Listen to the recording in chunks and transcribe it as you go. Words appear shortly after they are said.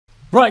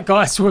Right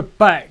guys, we're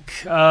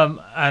back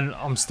and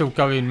I'm still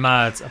going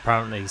mad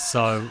apparently,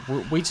 so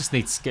we just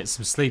need to get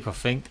some sleep. I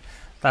think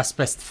that's the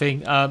best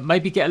thing.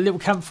 Maybe get a little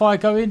campfire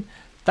going.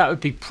 That would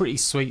be pretty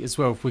sweet as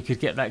well if we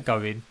could get that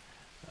going.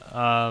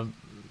 Oh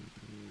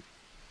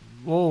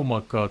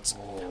my god,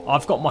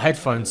 I've got my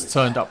headphones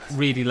turned up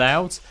really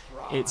loud.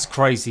 It's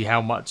crazy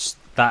how much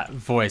that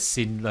voice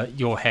in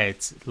your head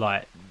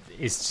like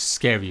is just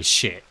scary as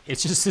shit.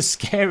 It's just as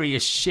scary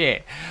as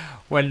shit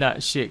when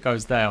that shit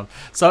goes down.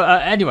 So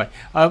anyway,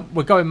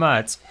 we're going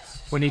mad.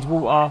 We need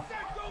water.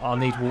 I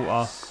need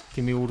water.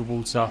 Give me all the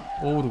water.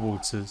 All the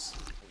waters.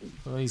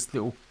 These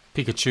little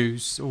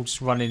Pikachus all just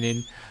running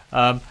in.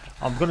 I'm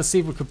going to see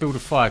if we can build a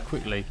fire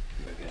quickly.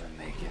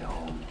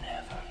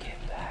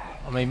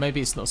 I mean, maybe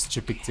it's not such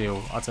a big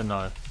deal. I don't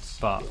know.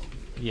 But,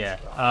 yeah.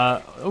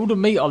 All the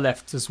meat I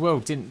left as well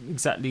didn't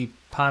exactly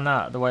pan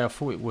out the way I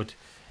thought it would.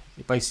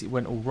 It basically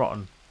went all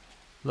rotten.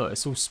 Look,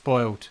 it's all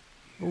spoiled.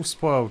 All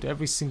spoiled,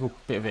 every single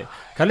bit of it.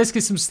 Okay, let's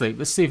get some sleep.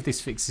 Let's see if this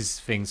fixes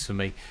things for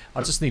me.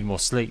 I just need more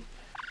sleep.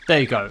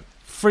 There you go.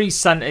 3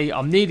 sanity.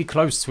 I'm nearly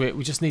close to it.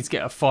 We just need to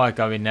get a fire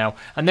going now.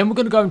 And then we're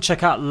going to go and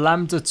check out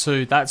Lambda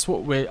 2. That's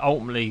what we're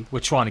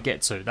trying to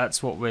get to.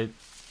 That's what we're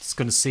just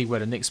going to see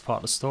where the next part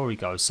of the story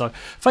goes. So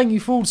thank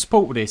you for all the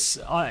support with this.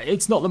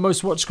 It's not the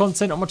most watched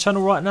content on my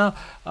channel right now.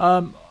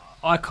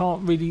 I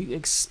can't really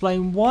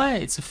explain why.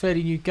 It's a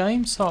fairly new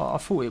game, so I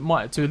thought it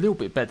might do a little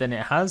bit better than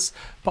it has.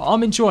 But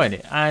I'm enjoying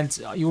it, and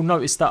you'll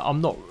notice that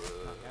I'm not...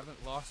 I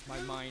haven't lost my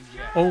mind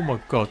yet. Oh my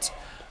god.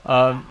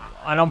 And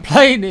I'm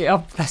playing it.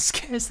 That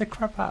scares the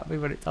crap out of me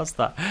when it does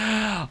that.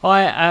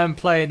 I am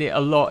playing it a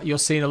lot. You're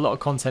seeing a lot of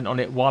content on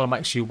it while I'm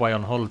actually away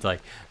on holiday.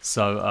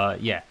 So,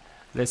 yeah.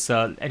 Let's,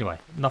 anyway,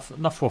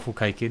 enough waffle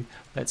caking.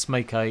 Let's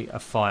make a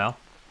fire.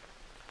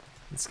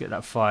 Let's get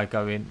that fire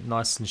going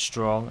nice and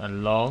strong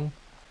and long.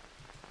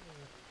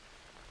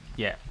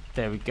 Yeah,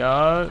 there we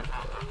go.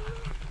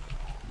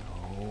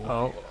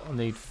 Oh, I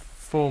need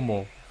 4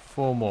 more.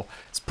 4 more.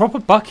 It's proper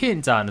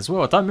bucketing down as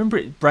well. I don't remember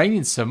it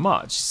raining so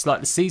much. It's like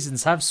the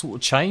seasons have sort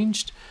of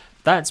changed.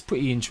 That's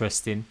pretty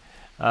interesting.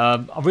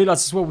 I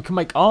realised as well we can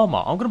make armour.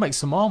 I'm going to make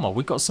some armour.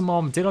 We got some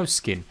armadillo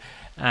skin.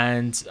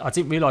 And I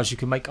didn't realise you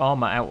can make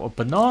armour out of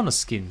banana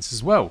skins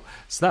as well.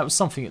 So that was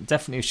something that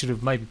definitely should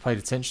have maybe paid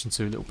attention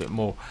to a little bit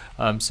more.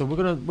 So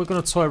we're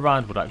gonna toy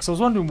around with that. Because I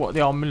was wondering what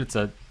the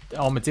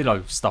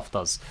armadillo stuff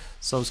does,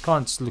 so I was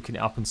kind of just looking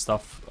it up and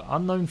stuff.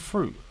 Unknown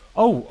fruit.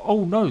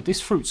 Oh no,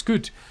 this fruit's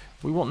good.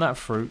 We want that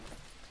fruit.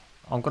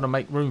 I'm gonna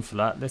make room for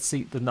that. Let's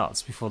eat the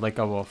nuts before they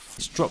go off.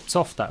 It's dropped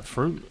off, that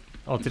fruit.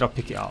 Oh, did I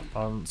pick it up?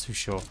 I'm not too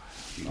sure.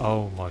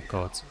 Oh my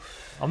god,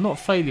 I'm not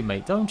failing,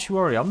 mate. Don't you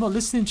worry. I'm not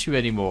listening to you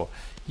anymore.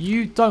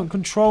 You don't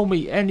control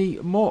me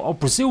anymore. Oh,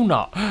 Brazil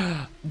nut.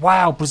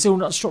 Wow, Brazil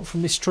nuts dropped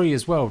from this tree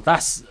as well.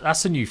 That's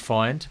a new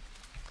find.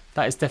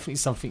 That is definitely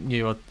something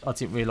new. I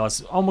didn't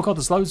realise. Oh my god,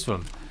 there's loads of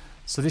them.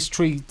 So this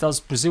tree does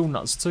Brazil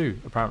nuts too,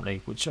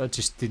 apparently, which I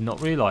just did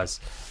not realise.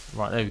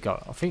 Right, there we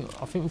go. I think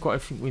we've got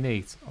everything we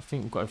need.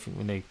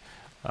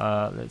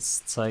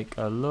 Let's take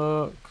a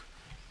look.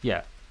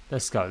 Yeah,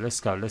 let's go. Is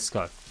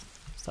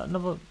that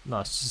another? No,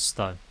 it's just a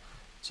stone.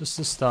 Just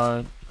a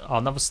stone. Oh,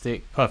 another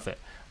stick.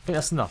 Perfect. I think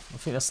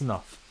that's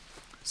enough.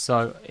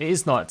 So it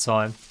is night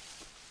time.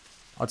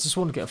 I just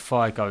want to get a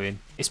fire going.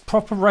 It's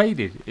proper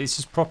raining. It's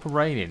just proper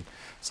raining.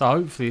 So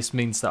hopefully this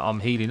means that I'm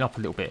healing up a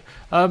little bit.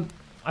 Have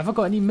I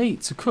got any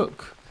meat to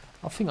cook?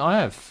 I think I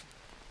have.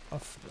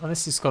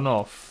 Unless it's gone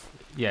off.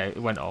 Yeah,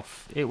 it went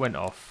off. It went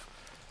off.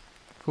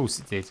 Of course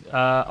it did.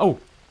 Oh,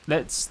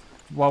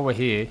 while we're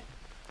here,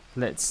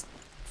 let's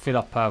fill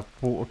up our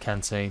water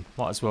canteen.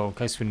 Might as well, in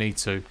case we need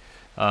to.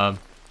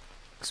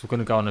 Because we're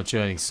going to go on a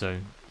journey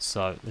soon.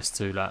 So let's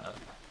do that.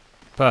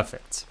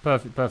 Perfect.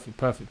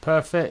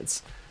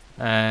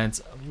 And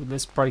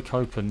let's break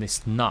open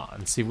this nut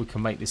and see if we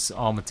can make this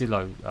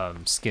armadillo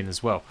skin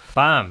as well.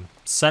 Bam!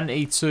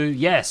 Sanity 2.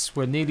 Yes,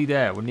 we're nearly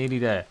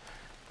there.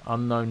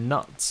 Unknown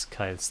nuts.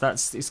 Okay, so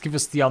let's give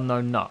us the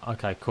unknown nut.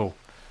 Okay, cool.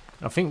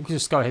 I think we can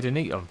just go ahead and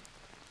eat them.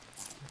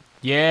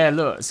 Yeah,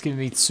 look, it's giving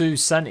me 2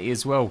 sanity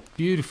as well.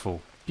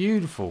 Beautiful.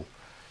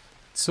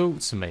 Talk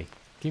to me.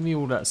 Give me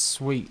all that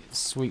sweet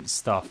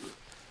stuff.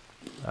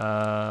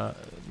 Yeah,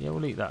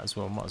 we'll eat that as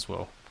well. Might as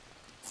well.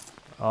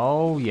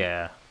 Oh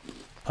yeah.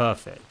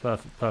 Perfect.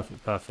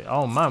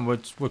 Oh man,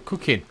 we're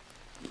cooking.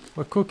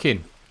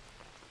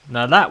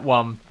 Now that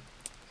one,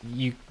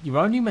 you're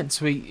only meant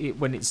to eat it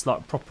when it's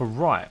like proper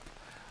ripe.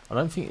 I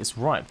don't think it's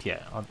ripe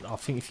yet. I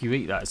think if you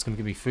eat that, it's going to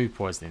give me food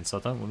poisoning. So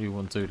I don't really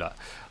want to do that.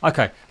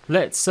 Okay,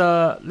 let's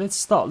start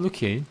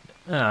looking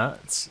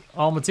at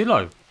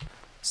armadillo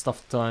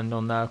stuff done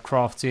on now.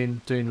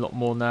 Crafting, doing a lot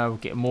more now.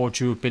 Getting more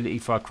durability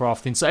for our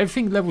crafting. So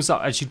everything levels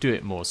up as you do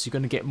it more. So you're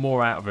going to get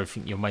more out of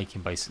everything you're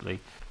making,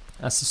 basically.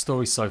 That's the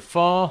story so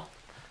far.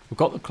 We've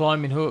got the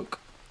climbing hook.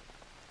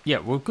 Yeah,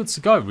 we're good to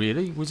go,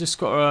 really. We just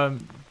got to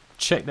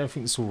check that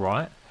everything's all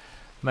right.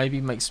 Maybe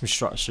make some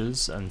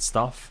structures and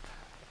stuff.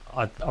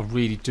 I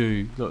really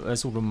do. Look,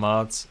 there's all the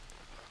mud.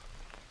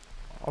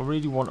 I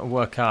really want to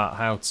work out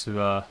how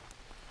to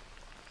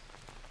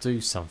do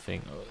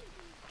something.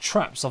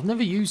 traps. I've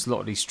never used a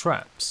lot of these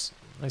traps.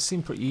 They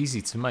seem pretty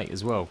easy to make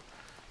as well.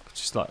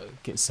 Just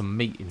like get some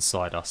meat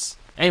inside us.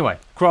 Anyway,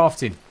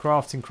 crafting.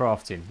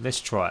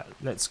 Let's try it.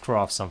 Let's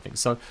craft something.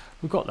 So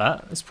we've got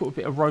that. Let's put a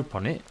bit of rope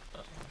on it.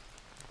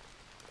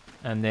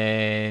 And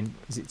then,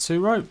 is it 2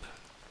 rope?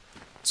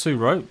 2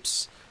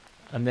 ropes.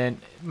 And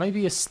then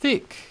maybe a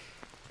stick.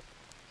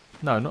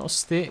 No, not a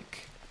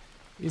stick.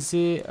 Is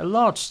it a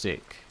large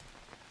stick?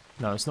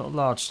 No, it's not a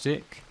large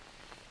stick.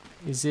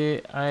 Is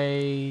it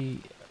a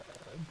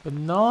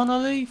banana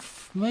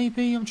leaf?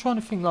 Maybe? I'm trying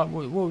to think like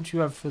what would you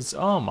have as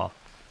armor?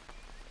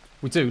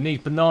 We do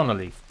need banana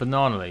leaf.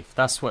 Banana leaf.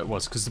 That's what it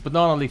was. Because the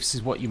banana leaves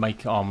is what you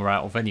make armor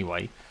out of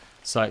anyway.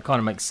 So it kind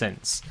of makes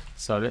sense.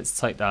 So let's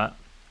take that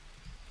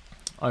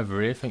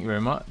over here. Thank you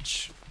very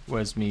much.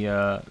 Where's me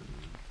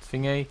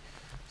thingy?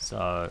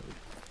 So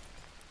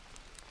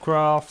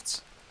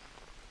craft.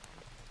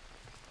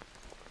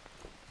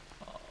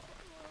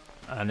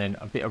 And then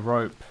a bit of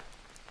rope.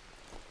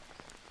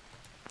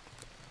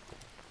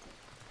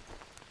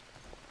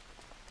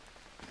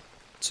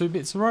 Two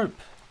bits of rope.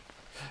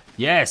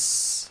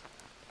 Yes!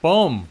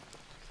 Boom!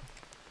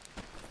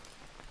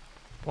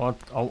 Well,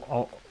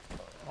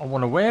 I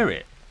want to wear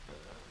it.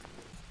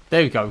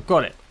 There we go.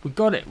 Got it. We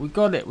got it.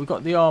 We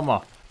got the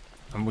armor.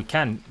 And we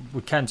can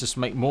just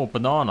make more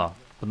banana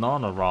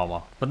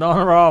armor.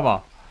 Banana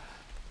armor!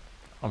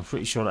 I'm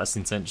pretty sure that's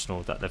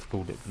intentional that they've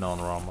called it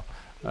banana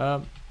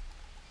armor.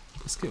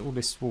 Let's get all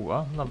this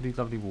water,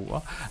 lovely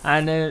water,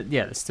 and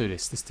yeah, let's do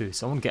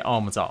this. I want to get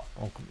armored up.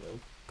 I'm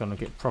gonna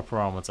get proper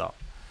armored up.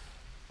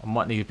 I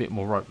might need a bit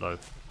more rope though.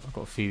 I've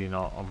got a feeling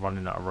I'm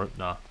running out of rope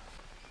now.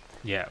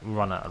 Yeah, we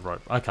run out of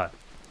rope. Okay,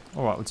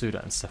 all right, we'll do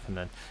that in a second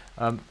then.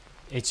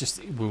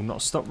 It will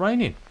not stop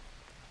raining.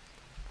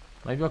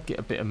 Maybe I'll get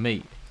a bit of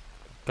meat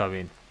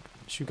going.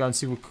 Should we go and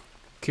see if we'll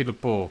kill a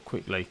boar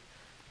quickly,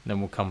 and then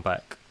we'll come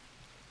back.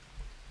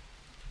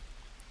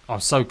 I'm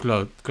so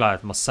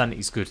glad my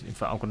sanity's good. In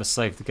fact, I'm going to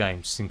save the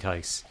game just in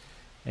case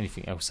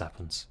anything else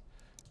happens.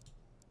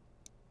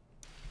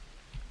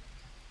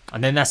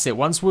 And then that's it.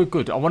 Once we're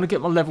good, I want to get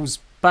my levels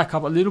back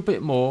up a little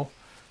bit more.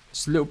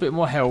 Just a little bit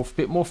more health, a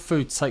bit more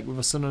food to take with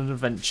us on an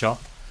adventure.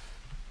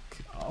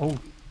 Oh,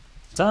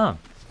 damn.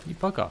 You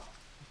bugger.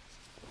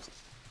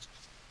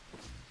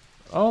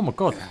 Oh my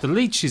god. The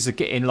leeches are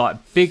getting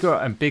like bigger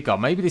and bigger.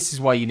 Maybe this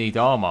is why you need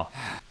armour.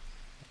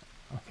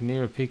 I can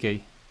hear a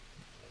piggy.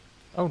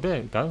 Oh,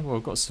 there we go. Well,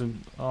 we've got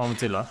some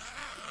armadillo.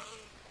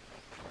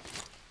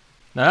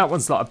 Now, that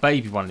one's like a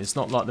baby one. It's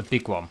not like the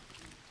big one.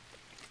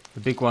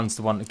 The big one's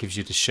the one that gives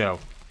you the shell.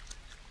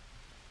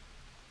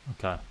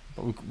 Okay.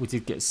 But we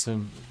did get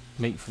some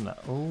meat from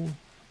that. Oh.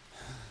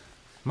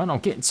 Man, I'm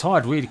getting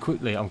tired really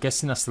quickly. I'm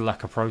guessing that's the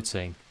lack of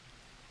protein.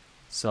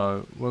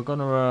 So, we're going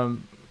to...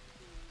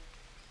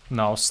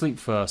 No, I'll sleep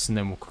first and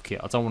then we'll cook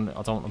it. I don't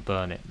want to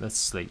burn it. Let's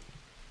sleep.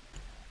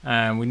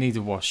 And we need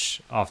a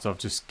wash after I've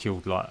just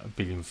killed like a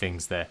billion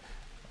things there.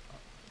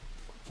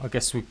 I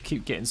guess we'll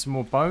keep getting some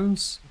more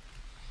bones.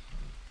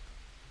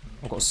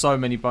 I've got so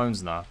many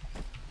bones now.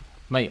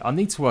 Mate, I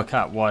need to work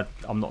out why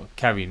I'm not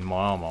carrying my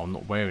armour. I'm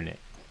not wearing it.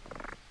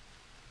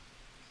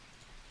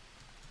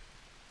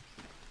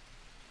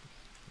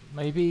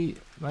 Maybe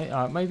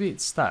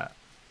it's that.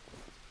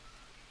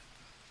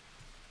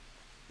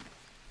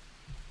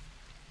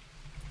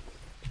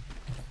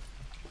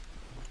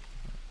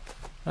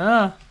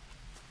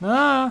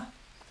 I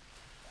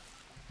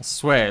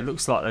swear, it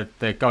looks like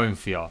they're going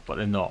for you, but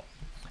they're not.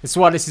 It's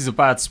why this is a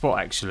bad spot,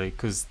 actually,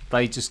 because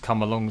they just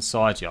come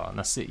alongside you, and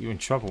that's it, you're in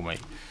trouble, mate.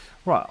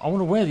 Right, I want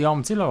to wear the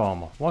armadillo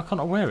armour. Why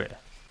can't I wear it?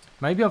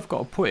 Maybe I've got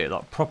to put it,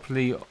 like,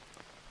 properly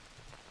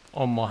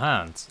on my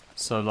hand.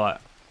 So, like,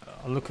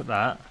 I'll look at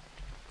that.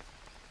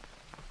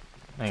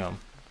 Hang on.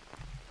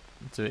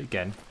 Do it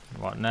again.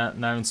 Right,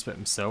 now inspect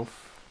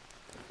myself.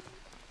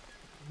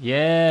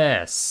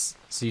 Yes!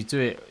 So you do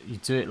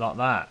it like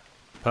that.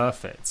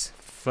 Perfect.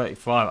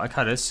 35.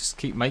 Okay, let's just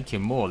keep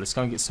making more. Let's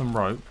go and get some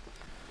rope.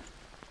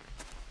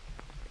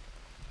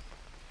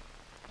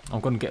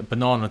 I'm going to get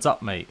bananas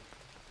up, mate.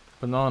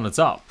 Bananas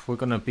up. We're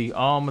going to be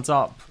armoured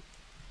up.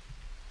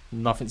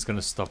 Nothing's going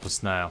to stop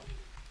us now.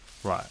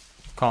 Right.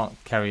 Can't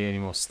carry any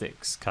more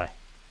sticks. Okay.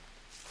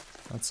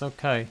 That's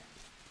okay.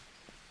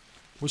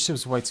 Wish there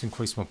was a way to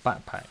increase my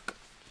backpack.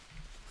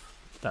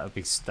 That would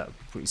be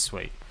pretty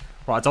sweet.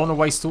 Right, I don't want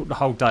to waste the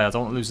whole day. I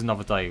don't want to lose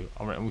another day.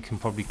 I reckon we can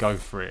probably go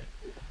for it.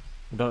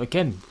 Although,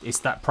 again, it's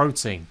that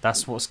protein.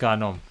 That's what's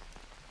going on.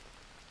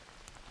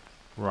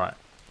 Right.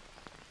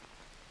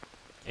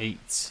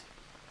 Eat.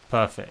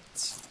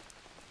 Perfect.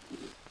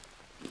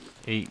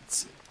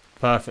 Eat.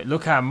 Perfect.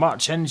 Look how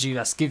much energy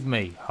that's given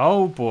me.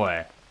 Oh,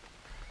 boy.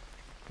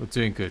 We're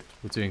doing good.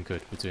 We're doing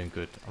good. We're doing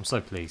good. I'm so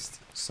pleased.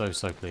 So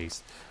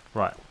pleased.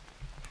 Right.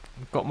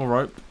 Got my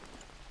rope.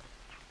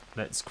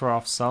 Let's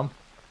craft some.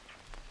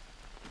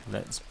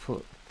 Let's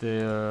put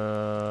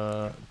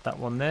the that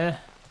one there.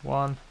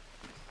 1,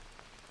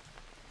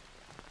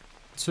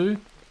 2.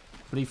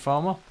 Leaf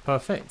armor.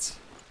 Perfect.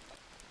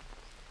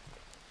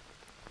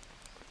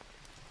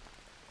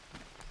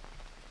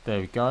 There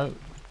we go.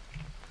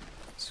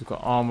 So we've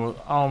got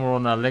armor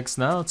on our legs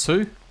now,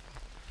 2.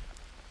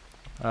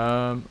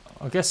 I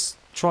guess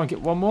try and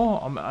get one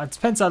more. It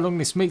depends how long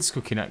this meat's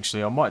cooking,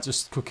 actually. I might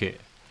just cook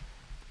it.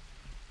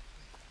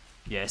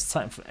 Yeah, it's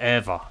taking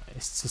forever.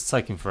 It's just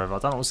taking forever. I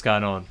don't know what's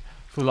going on.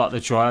 I feel like the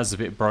dryer's a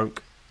bit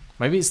broke.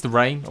 Maybe it's the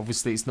rain.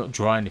 Obviously, it's not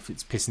drying if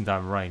it's pissing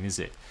down rain, is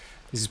it?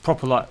 This is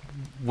proper, like,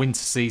 winter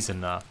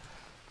season now.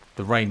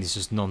 The rain is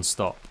just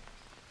non-stop.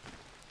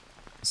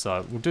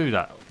 So, we'll do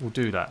that. We'll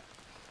do that.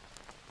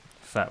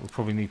 In fact, we'll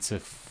probably need to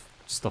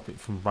stop it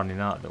from running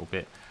out a little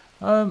bit.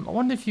 I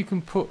wonder if you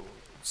can put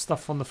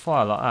stuff on the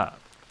fire like that.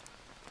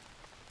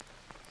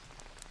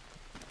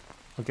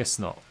 I guess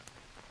not.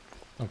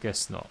 I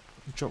guess not.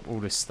 Drop all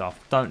this stuff.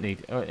 Don't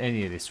need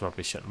any of this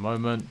rubbish at the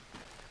moment.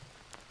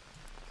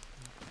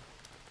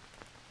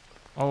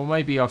 Oh,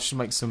 maybe I should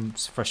make some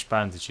fresh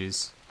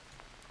bandages.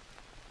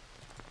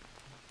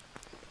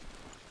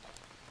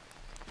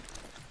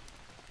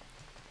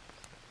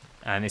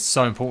 And it's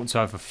so important to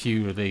have a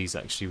few of these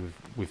actually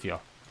with your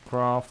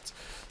craft.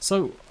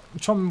 So I'm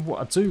trying to remember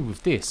what I do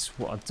with this.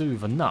 What I do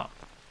with a nut.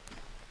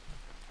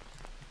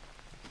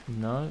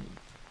 No.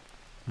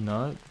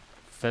 No.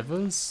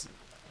 Feathers.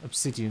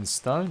 Obsidian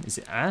stone. Is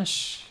it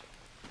ash?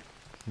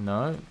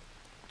 No.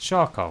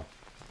 Charcoal.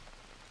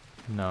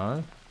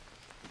 No.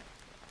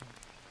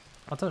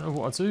 I don't know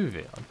what I do with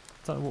it. I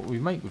don't know what we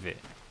make with it.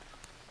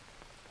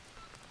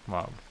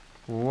 Well,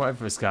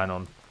 whatever is going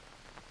on.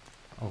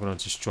 I'm going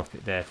to just drop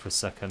it there for a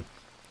second.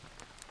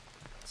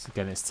 So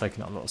again, it's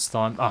taking up a lot of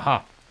time.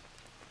 Aha!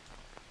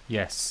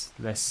 Yes,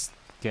 let's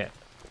get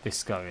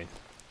this going.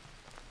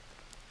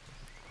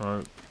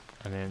 Rope,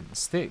 and then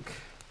stick.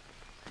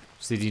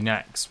 Obsidian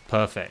axe,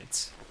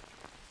 perfect.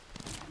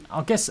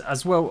 I guess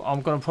as well,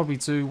 I'm going to probably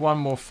do one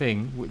more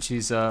thing, which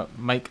is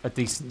make a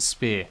decent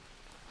spear.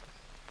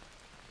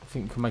 I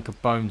think we can make a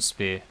bone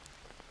spear.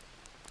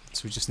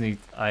 So we just need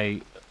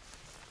a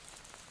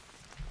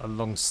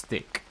long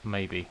stick,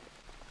 maybe.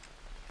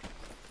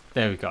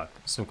 There we go.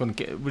 So I'm going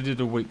to get rid of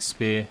the weak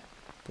spear,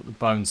 put the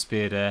bone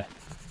spear there.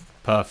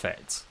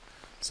 Perfect.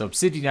 So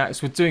obsidian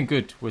axe, we're doing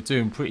good. We're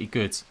doing pretty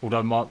good.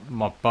 Although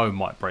my bow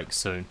might break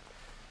soon.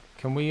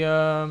 Can we,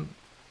 can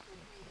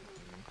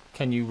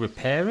you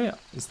repair it?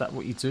 Is that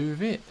what you do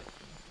with it?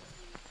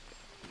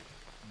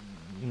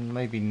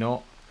 Maybe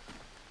not.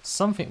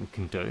 Something we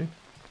can do.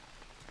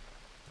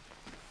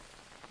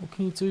 What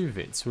can you do with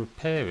it to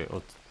repair it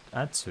or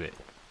add to it?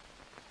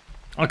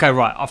 Okay,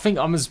 right. I think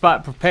I'm as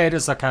about prepared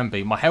as I can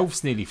be. My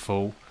health's nearly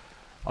full.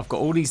 I've got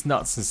all these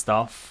nuts and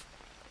stuff.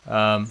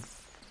 Do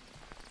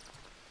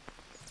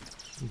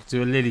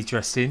a lily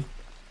dressing.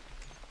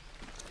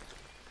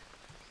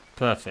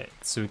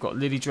 Perfect. So we've got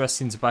lily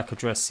dressing, tobacco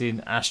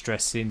dressing, ash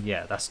dressing.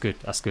 Yeah, that's good.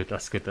 That's good.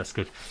 That's good. That's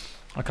good.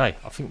 Okay,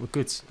 I think we're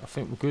good. I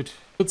think we're good.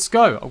 Good to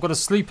go. I've got to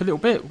sleep a little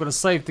bit. We're going to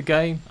save the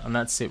game, and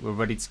that's it. We're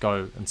ready to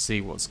go and see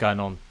what's going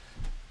on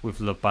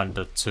with La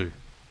Banda 2.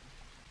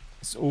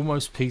 It's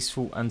almost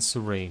peaceful and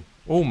serene.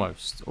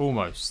 Almost.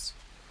 Almost.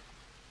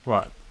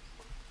 Right.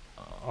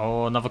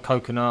 Oh, another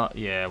coconut.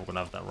 Yeah, we're going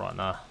to have that right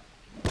now.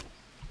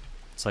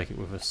 Take it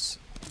with us.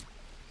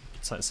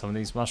 Take some of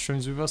these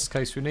mushrooms with us in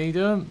case we need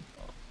them.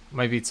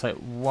 Maybe take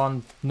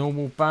one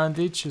normal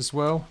bandage as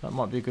well. That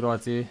might be a good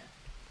idea.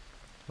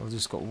 I've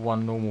just got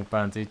one normal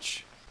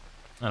bandage.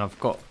 And I've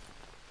got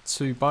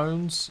 2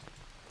 bones.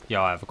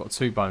 Yeah, I've got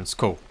 2 bones.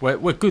 Cool.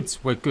 We're good.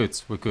 We're good.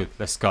 We're good.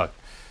 Let's go.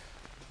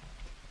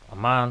 Oh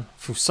man, I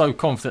feel so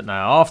confident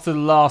now. After the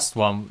last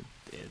one,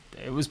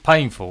 it was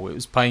painful. It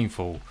was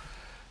painful.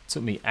 It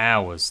took me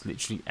hours,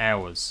 literally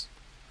hours.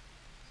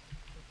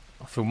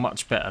 I feel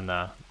much better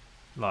now.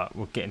 Like,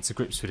 we're getting to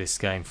grips with this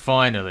game.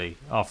 Finally,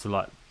 after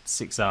like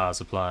 6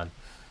 hours of playing.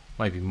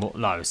 Maybe more.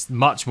 No, it's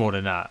much more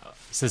than that.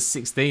 It says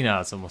 16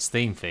 hours on my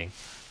Steam thing.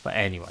 But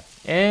anyway.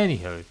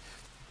 Anywho.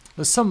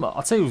 There's some,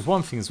 I'll tell you there's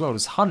one thing as well.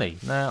 There's honey.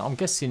 Now, I'm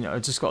guessing I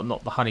just got to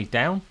knock the honey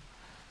down.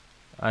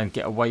 And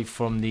get away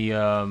from the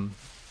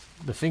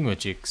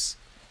thingamajigs.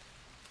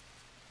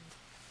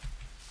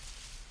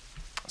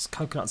 There's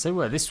coconuts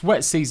everywhere. This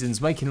wet season's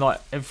making like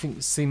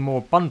everything seem more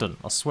abundant,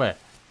 I swear.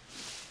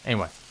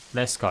 Anyway,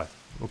 let's go.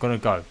 We're gonna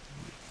go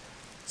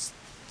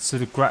to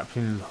the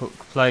grappling hook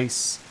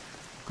place.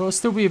 Gotta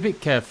still be a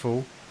bit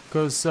careful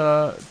because there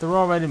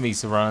are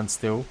enemies around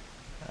still,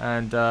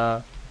 and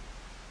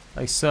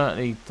they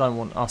certainly don't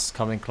want us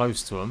coming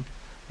close to them.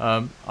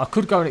 I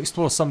could go and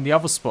explore some of the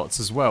other spots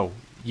as well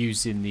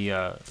using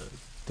the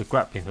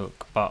grappling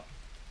hook, but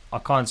I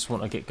kind of just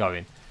want to get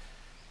going.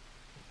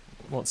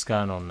 What's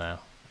going on now?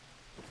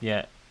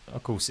 Yeah,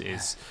 of course it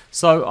is.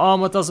 So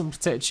armor doesn't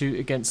protect you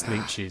against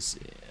leeches.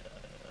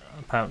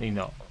 Apparently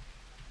not.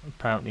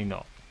 Apparently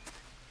not.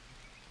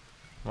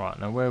 Right,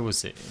 now where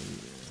was it?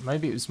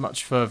 Maybe it was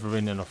much further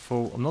in than I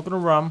thought. I'm not going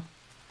to run,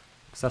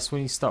 because that's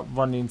when you start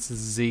running into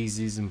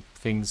diseases and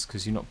things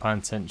because you're not paying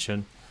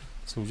attention.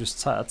 So we'll just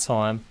take our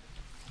time.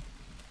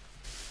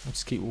 I'll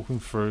just keep walking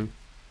through.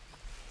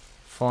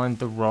 Find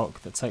the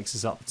rock that takes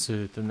us up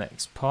to the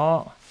next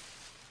part.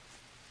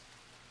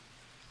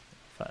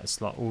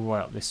 That's like all the way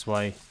up this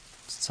way.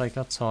 Just take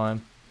our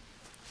time.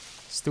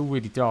 Still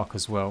really dark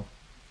as well.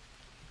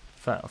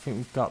 In fact, I think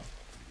we've got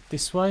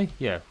this way.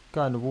 Yeah,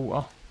 go in the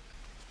water.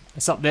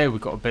 It's up there we've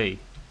got to be.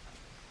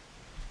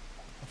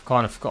 I've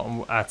kind of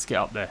forgotten how to get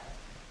up there.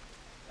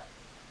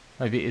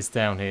 Maybe it is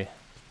down here.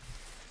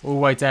 All the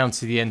way down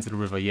to the end of the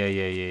river.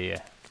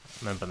 Yeah.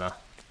 Remember now.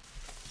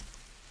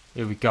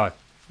 Here we go.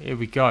 Here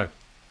we go.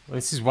 Well,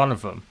 this is one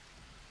of them.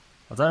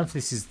 I don't know if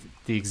this is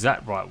the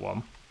exact right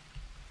one.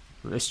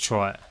 But let's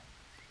try it.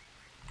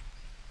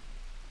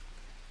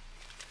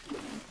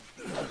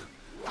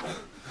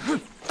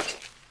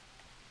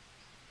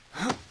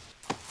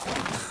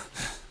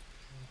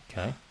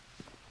 Okay.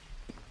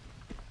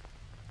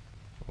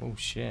 Oh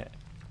shit.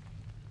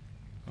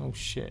 Oh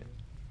shit.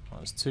 Right,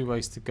 there's 2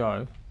 ways to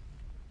go.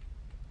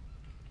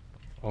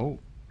 Oh,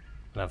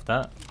 I'll have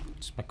that.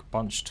 Just make a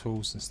bunch of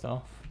tools and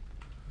stuff.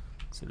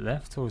 Is it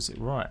left or is it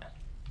right?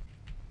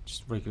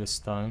 Just regular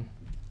stone.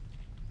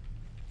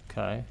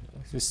 Okay.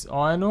 Is this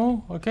iron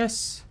ore, I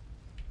guess?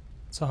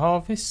 To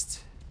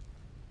harvest?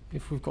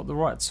 If we've got the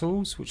right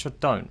tools, which I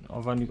don't.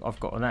 I've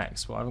got an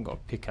axe, but I haven't got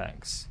a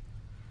pickaxe.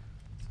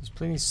 There's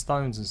plenty of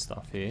stones and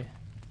stuff here.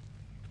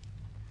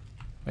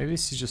 Maybe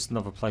this is just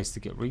another place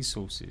to get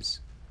resources.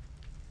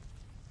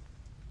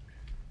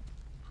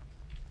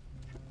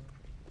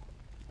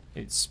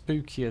 It's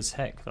spooky as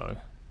heck though.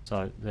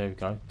 So there we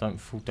go. Don't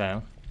fall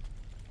down.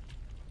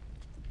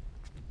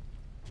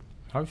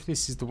 Hopefully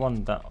this is the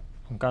one that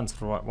I'm going to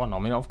the right one. I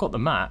mean, I've got the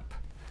map.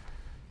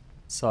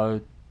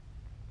 So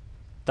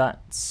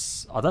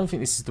that's... I don't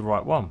think this is the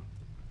right one.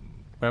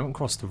 We haven't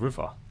crossed the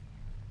river.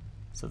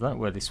 So I don't know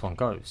where this one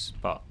goes.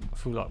 But I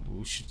feel like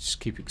we should just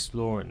keep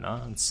exploring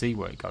that and see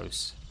where it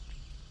goes.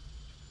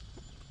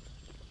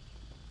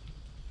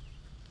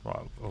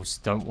 Right,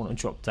 obviously don't want to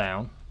drop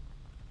down.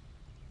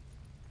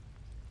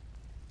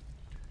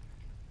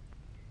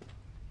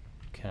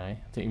 Okay, I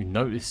didn't even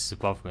notice this is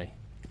above me.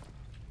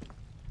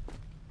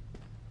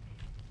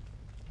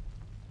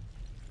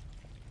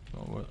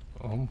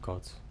 Oh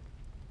god.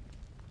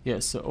 Yeah,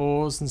 so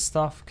ores and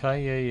stuff.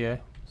 Okay, yeah.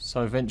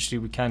 So eventually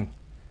we can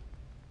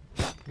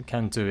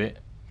do it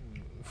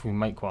if we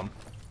make one.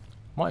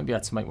 Might be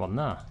able to make one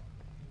now.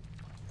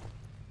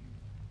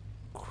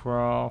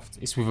 Craft.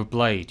 It's with a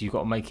blade. You've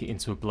got to make it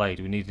into a blade.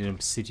 We need an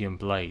obsidian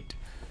blade.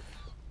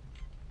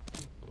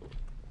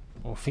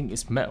 I think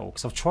it's metal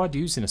because I've tried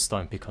using a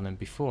stone pick on them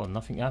before and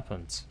nothing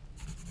happened.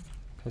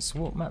 Okay, so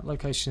what map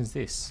location is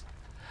this?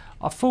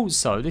 I thought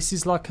so. This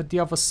is like the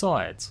other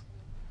side.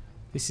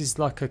 This is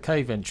like a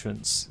cave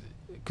entrance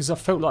because I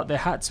felt like there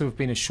had to have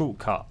been a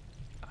shortcut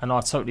and I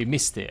totally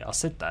missed it. I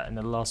said that in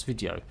the last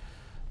video.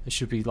 There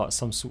should be like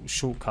some sort of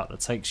shortcut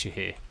that takes you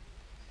here.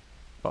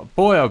 But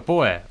boy oh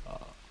boy,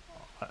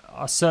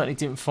 I certainly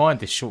didn't find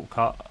this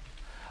shortcut.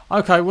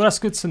 Okay, well that's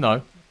good to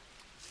know.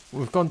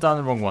 We've gone down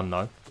the wrong one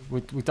though.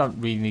 We don't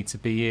really need to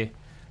be here.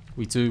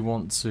 We do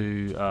want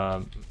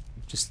to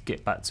just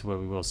get back to where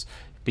we was.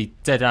 It'd be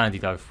dead handy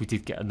though if we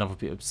did get another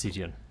bit of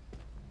obsidian.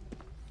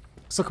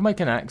 So I can make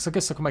an axe. I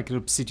guess I can make an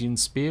obsidian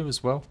spear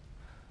as well.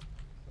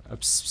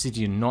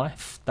 Obsidian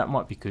knife. That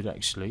might be good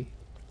actually.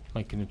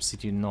 Make an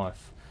obsidian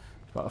knife.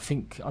 But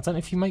I don't know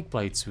if you make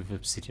blades with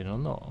obsidian or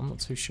not. I'm not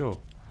too sure.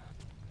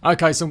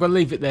 Okay, so I'm going to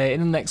leave it there. In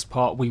the next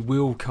part, we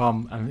will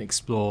come and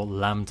explore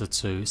Lambda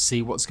 2,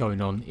 see what's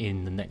going on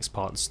in the next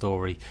part of the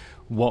story.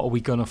 What are we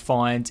going to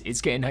find?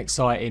 It's getting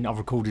exciting. I've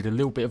recorded a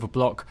little bit of a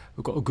block.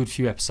 We've got a good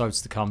few episodes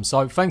to come.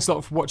 So thanks a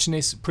lot for watching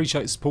this.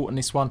 Appreciate the support on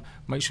this one.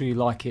 Make sure you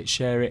like it,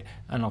 share it,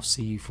 and I'll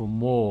see you for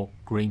more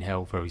Green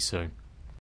Hell very soon.